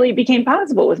 only really became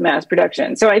possible with mass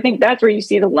production. So I think that's where you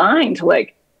see the line to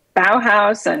like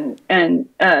Bauhaus and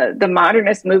the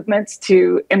modernist movements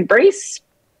to embrace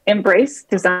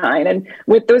design, and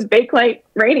with those bakelite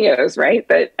radios, right?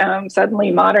 That suddenly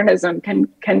modernism can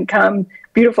come,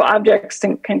 beautiful objects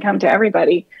can come to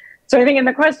everybody. So I think in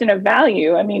the question of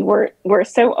value, I mean, we're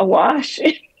so awash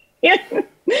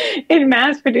in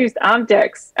mass-produced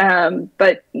objects, and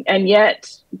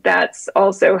yet that's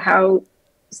also how.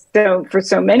 So for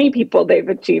so many people, they've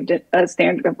achieved a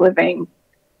standard of living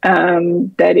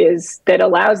that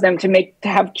allows them to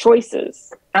have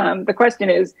choices. The question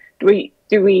is,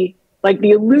 do we like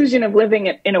the illusion of living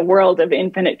in a world of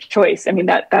infinite choice? I mean,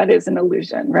 that is an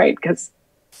illusion, right? Because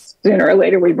sooner or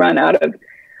later we run out of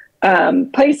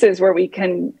places where we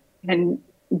can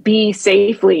be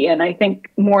safely. And I think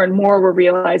more and more we're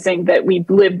realizing that we've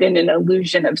lived in an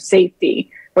illusion of safety,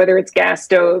 whether it's gas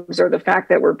stoves or the fact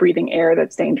that we're breathing air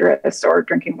that's dangerous or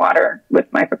drinking water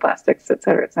with microplastics, et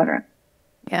cetera, et cetera.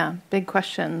 Yeah, big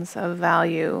questions of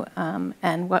value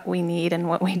and what we need and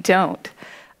what we don't.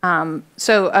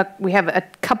 So we have a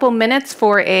couple minutes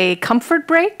for a comfort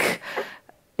break.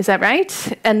 Is that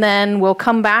right? And then we'll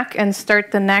come back and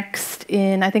start the next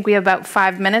I think we have about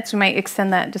 5 minutes. We might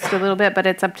extend that just a little bit, but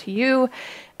it's up to you.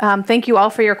 Thank you all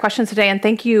for your questions today, and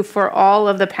thank you for all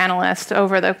of the panelists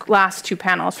over the last two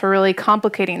panels for really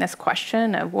complicating this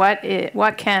question of what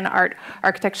can art,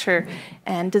 architecture,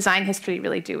 and design history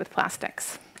really do with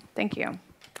plastics. Thank you.